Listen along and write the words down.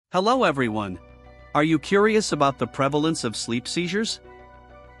Hello everyone. Are you curious about the prevalence of sleep seizures?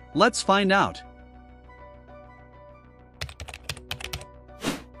 Let's find out.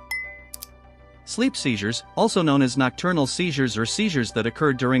 Sleep seizures, also known as nocturnal seizures or seizures that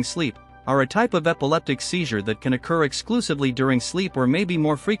occur during sleep, are a type of epileptic seizure that can occur exclusively during sleep or may be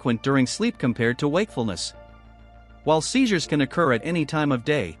more frequent during sleep compared to wakefulness. While seizures can occur at any time of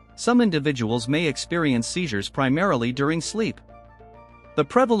day, some individuals may experience seizures primarily during sleep. The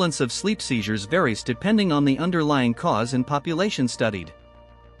prevalence of sleep seizures varies depending on the underlying cause and population studied.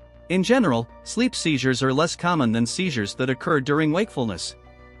 In general, sleep seizures are less common than seizures that occur during wakefulness.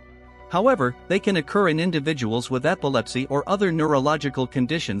 However, they can occur in individuals with epilepsy or other neurological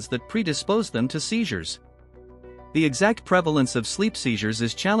conditions that predispose them to seizures. The exact prevalence of sleep seizures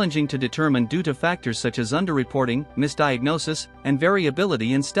is challenging to determine due to factors such as underreporting, misdiagnosis, and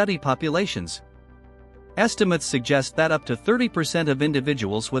variability in study populations. Estimates suggest that up to 30% of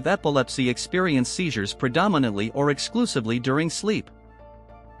individuals with epilepsy experience seizures predominantly or exclusively during sleep.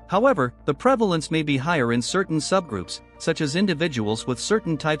 However, the prevalence may be higher in certain subgroups, such as individuals with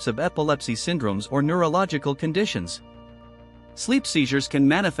certain types of epilepsy syndromes or neurological conditions. Sleep seizures can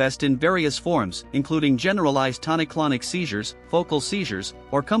manifest in various forms, including generalized tonic-clonic seizures, focal seizures,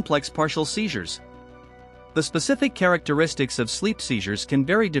 or complex partial seizures. The specific characteristics of sleep seizures can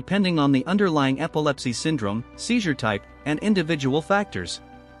vary depending on the underlying epilepsy syndrome, seizure type, and individual factors.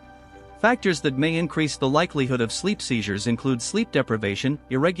 Factors that may increase the likelihood of sleep seizures include sleep deprivation,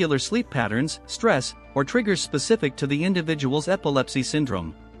 irregular sleep patterns, stress, or triggers specific to the individual's epilepsy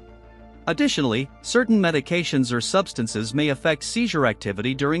syndrome. Additionally, certain medications or substances may affect seizure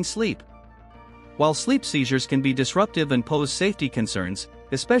activity during sleep. While sleep seizures can be disruptive and pose safety concerns,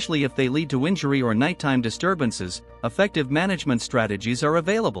 especially if they lead to injury or nighttime disturbances, effective management strategies are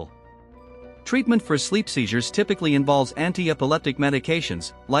available. Treatment for sleep seizures typically involves anti-epileptic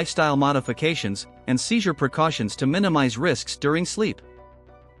medications, lifestyle modifications, and seizure precautions to minimize risks during sleep.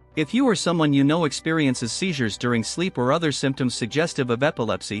 If you or someone you know experiences seizures during sleep or other symptoms suggestive of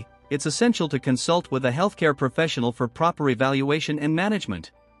epilepsy, it's essential to consult with a healthcare professional for proper evaluation and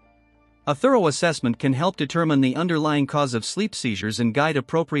management. A thorough assessment can help determine the underlying cause of sleep seizures and guide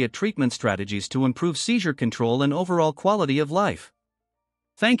appropriate treatment strategies to improve seizure control and overall quality of life.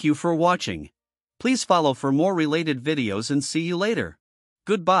 Thank you for watching. Please follow for more related videos and see you later.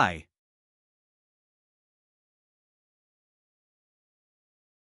 Goodbye.